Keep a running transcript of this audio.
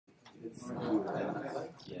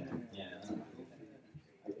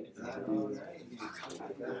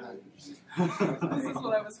This is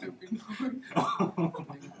what I was hoping for. Oh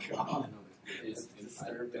my god. It's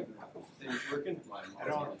disturbing. I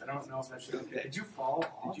don't know if I should. Did you fall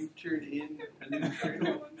off? Did you turn in and then turn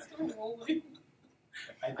No, I'm still rolling.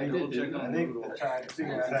 I did check on Google. I tried to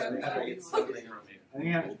figure out how to get something from you. I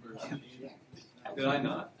think I Did I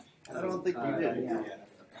not? I don't think we did.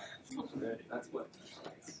 That's what.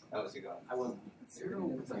 That was a go. I wasn't.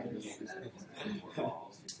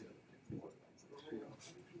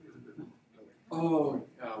 Oh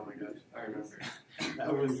my gosh, I remember.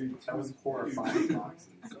 that was horrifying.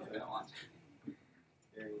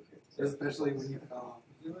 Especially when you fell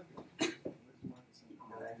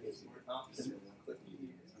off.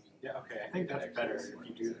 Yeah, okay, I think that's better if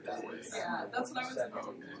you do it that way. Yeah, that's what I was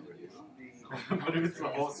thinking. But if it's the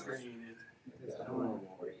whole screen, it's I don't want to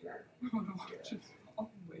watch it. Oh,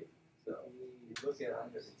 wait. So you look at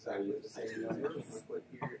exactly the same number. You click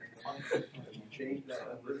here, and you change that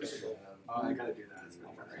number. Oh, I gotta do that. It's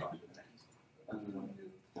gonna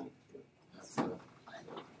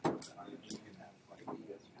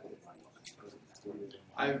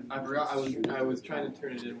I forgot I was trying to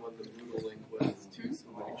turn it in when the Moodle link was too, so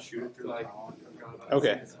I could shoot it through like.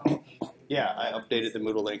 Okay. Yeah, I updated the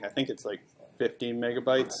Moodle link. I think it's like 15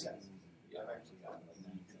 megabytes.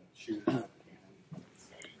 Shoot.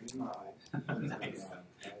 Nice.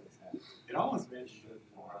 It almost made you.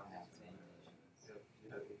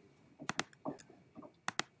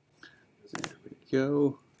 There we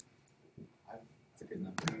go. That's a good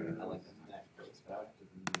number. I like that.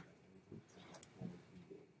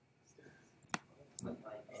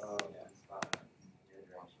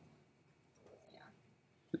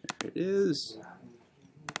 There it is.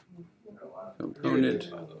 Component,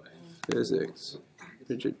 physics,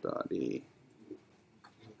 rigid body,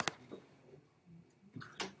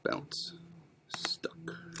 bounce,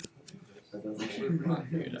 stuck.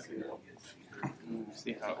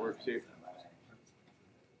 See how it works here.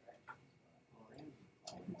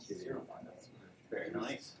 Very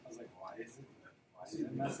nice. I was like, why is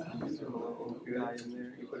it messing up? Guy in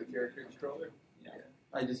there, you put a character controller? Yeah.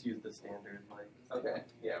 I just use the standard, like, Okay.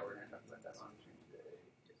 Yeah, we're gonna talk about that on Tuesday,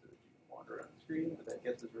 so that you can wander around the screen. But that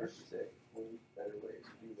gets us right to say, well, better ways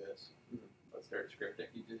to do this. Let's start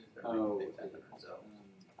scripting. You just start making things happen ourselves.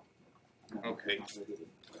 Okay.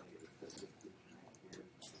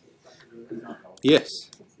 Yes.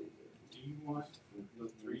 Do you want the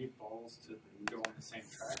 3 balls to go on the same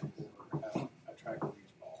track or have a track with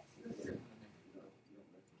each ball?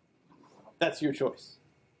 That's your choice.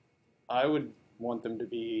 I would want them to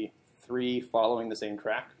be 3 following the same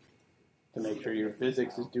track to make sure your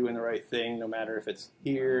physics is doing the right thing, no matter if it's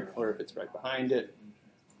here or if it's right behind it.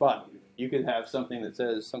 But you could have something that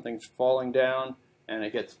says something's falling down and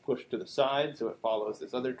it gets pushed to the side, so it follows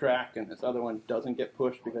this other track, and this other one doesn't get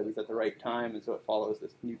pushed because it's at the right time, and so it follows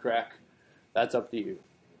this new track. That's up to you.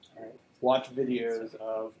 Watch videos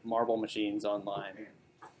of marble machines online.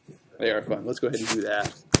 They are fun. Let's go ahead and do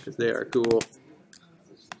that, because they are cool.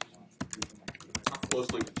 how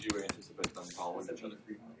closely would you anticipate them following each other?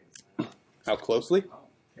 How closely?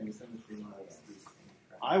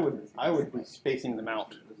 I would be spacing them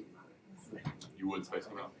out. You would space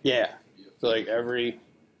them out? Yeah. So like every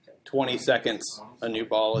 20 seconds, a new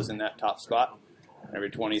ball is in that top spot. Every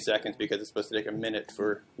 20 seconds, because it's supposed to take a minute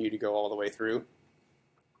for you to go all the way through.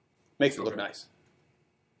 Makes it look nice.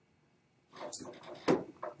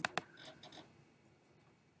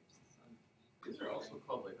 These are also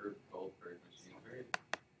called like Rube Goldberg machines, right?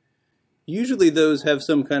 Usually those have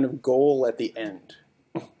some kind of goal at the end.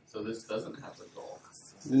 So this doesn't have a goal.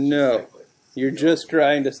 No. You're just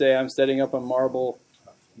trying to say I'm setting up a marble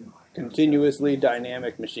continuously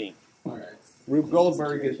dynamic machine. Alright. Rube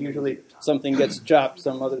Goldberg is usually something gets chopped,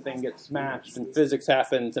 some other thing gets smashed, and physics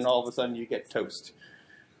happens, and all of a sudden you get toast.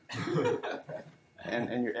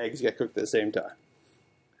 and your eggs get cooked at the same time.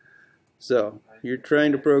 So you're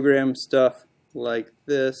trying to program stuff like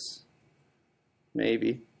this.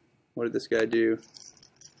 Maybe. What did this guy do?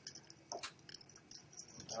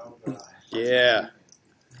 Yeah.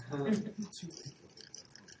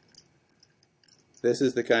 This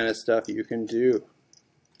is the kind of stuff you can do.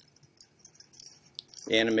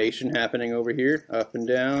 Animation happening over here, up and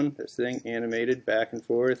down, this thing animated back and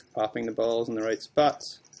forth, popping the balls in the right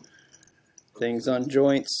spots. Things on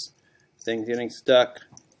joints, things getting stuck.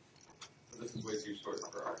 So this is way too short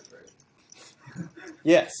for ours, right?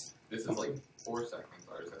 Yes. This is like 4 seconds.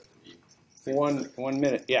 Ours has to be 1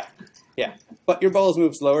 minute, yeah. But your balls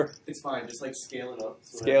move slower. It's fine. Just like scale it up.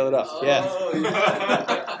 So Scale it up. Oh,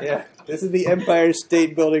 Yeah. Yeah. This is the Empire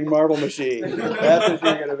State Building marble machine. That's what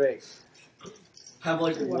you're gonna make. Have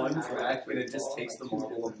like one track, and it just takes the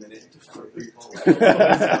marble a minute to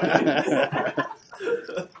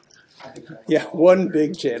Yeah, one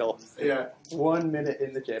big channel. Yeah. 1 minute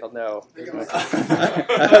in the channel. No.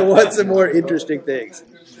 I want some more interesting things.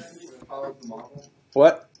 Follows the marble.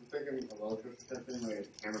 What? I'm thinking a roller coaster type thing, like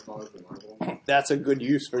a camera follows the marble. That's a good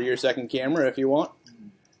use for your second camera if you want.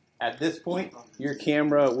 At this point, your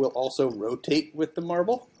camera will also rotate with the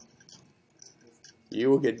marble. You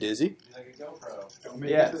will get dizzy. Like a GoPro. Don't make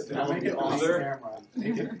Yes. it, don't make it on the camera.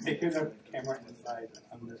 Make it a camera inside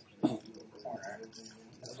on this corner.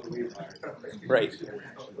 That's what we learned. Right.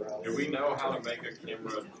 Do we know how to make a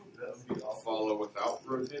camera follow without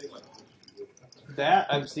rotating? That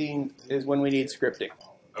I've seen is when we need scripting.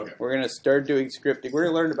 Okay. We're going to start doing scripting. We're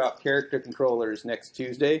going to learn about character controllers next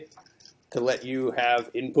Tuesday to let you have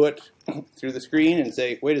input through the screen and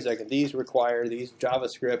say, wait a second, these require these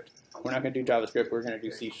JavaScript. We're not going to do JavaScript, we're going to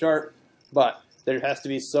do C#, but there has to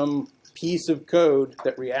be some piece of code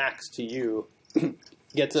that reacts to you,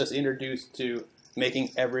 gets us introduced to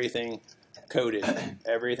making everything coded.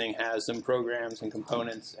 Everything has some programs and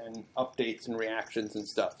components and updates and reactions and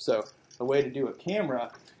stuff. So the way to do a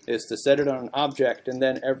camera is to set it on an object and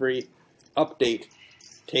then every update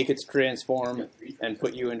take its transform and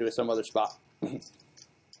put you into some other spot.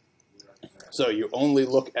 So you only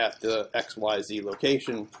look at the XYZ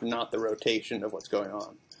location, not the rotation of what's going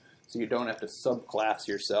on. So you don't have to subclass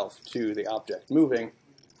yourself to the object moving.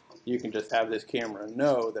 You can just have this camera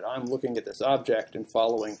know that I'm looking at this object and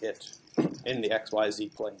following it in the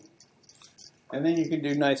XYZ plane. And then you can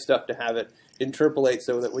do nice stuff to have it interpolate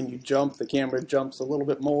so that when you jump, the camera jumps a little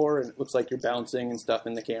bit more and it looks like you're bouncing and stuff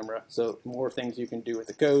in the camera. So the more things you can do with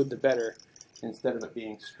the code, the better, instead of it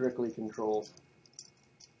being strictly controlled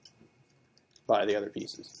by the other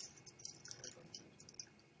pieces.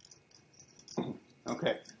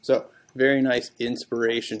 Okay, so very nice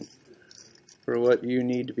inspiration for what you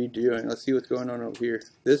need to be doing. Let's see what's going on over here.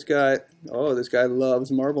 This guy, oh, this guy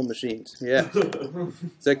loves marble machines. Yeah,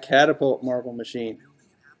 it's a catapult marble machine.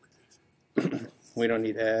 We don't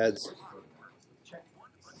need ads.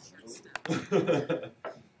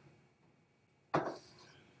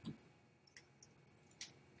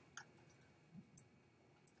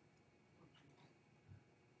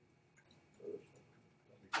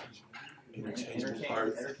 Interchangeable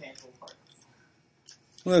parts.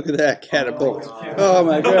 Look at that catapult. Oh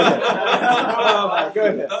my goodness. Oh my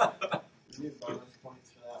goodness. Use bonus points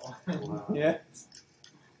for that one. Wow. Yeah.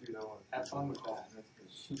 Dude, I want Have fun with that.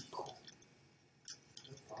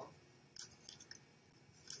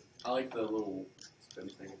 I like the little spin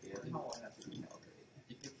thing at the end.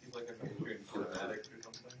 You think he's like a major in kinematics or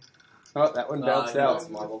something? Oh, that one bounced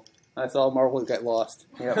out. Marble. I saw marbles get lost.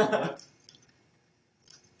 Yep.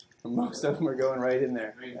 Most of them are going right in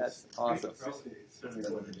there. That's awesome.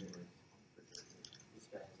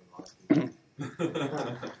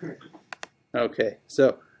 Okay,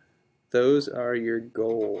 so those are your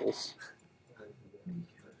goals.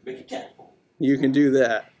 Make a catapult. You can do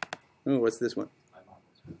that. Oh, what's this one?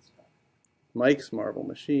 Mike's marble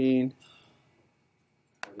machine.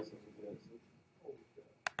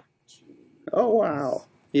 Oh, wow.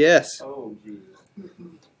 Yes. Oh, geez.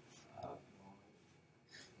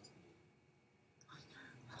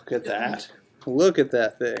 Look at that. Look at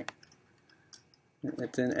that thing.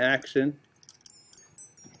 It's in action.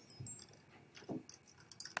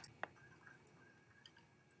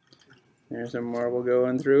 There's a marble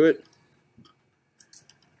going through it.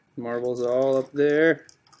 Marbles all up there.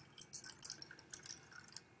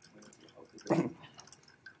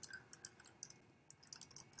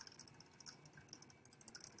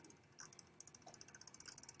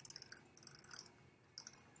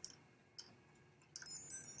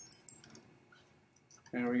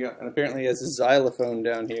 There we go. And apparently he has a xylophone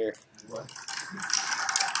down here.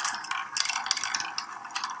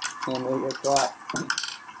 When they get caught,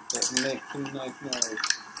 they can make some nice noise.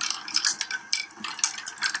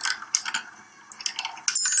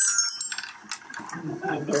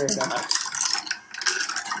 Very nice.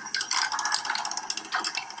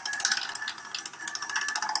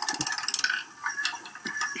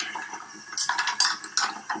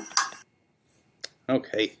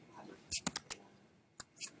 Okay.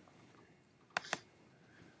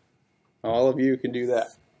 All of you can do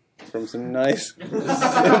that. From some nice simple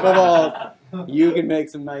balls, you can make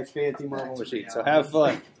some nice fancy marble machines. So have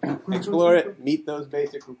fun. Explore it. Meet those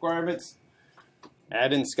basic requirements.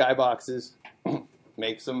 Add in skyboxes.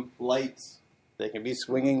 Make some lights They can be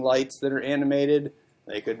swinging lights that are animated.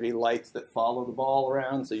 They could be lights that follow the ball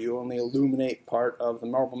around so you only illuminate part of the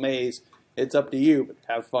marble maze. It's up to you, but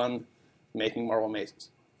have fun making marble mazes.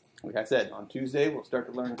 Like I said, on Tuesday we'll start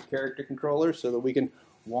to learn character controllers so that we can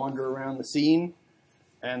wander around the scene.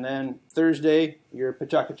 And then Thursday, your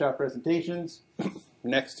Pachakacha presentations.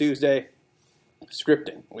 Next Tuesday,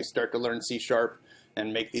 scripting. We start to learn C#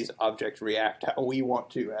 and make these objects react how we want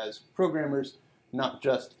to as programmers, not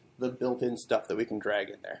just the built-in stuff that we can drag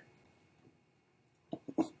in there.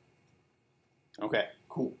 Okay,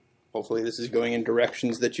 cool. Hopefully this is going in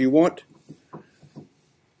directions that you want.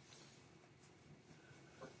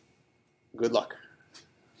 Good luck.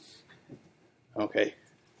 Okay.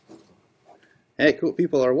 Hey, cool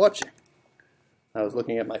people are watching. I was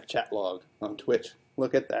looking at my chat log on Twitch.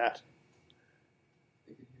 Look at that.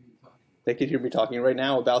 They can hear me talking right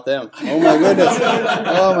now about them. Oh my goodness.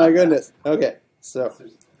 Oh my goodness. Okay, so.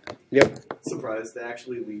 Yep. Surprised they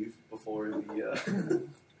actually leave before the.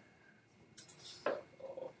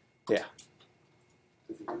 Yeah.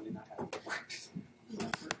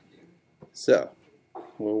 So,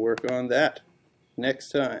 we'll work on that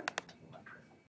next time.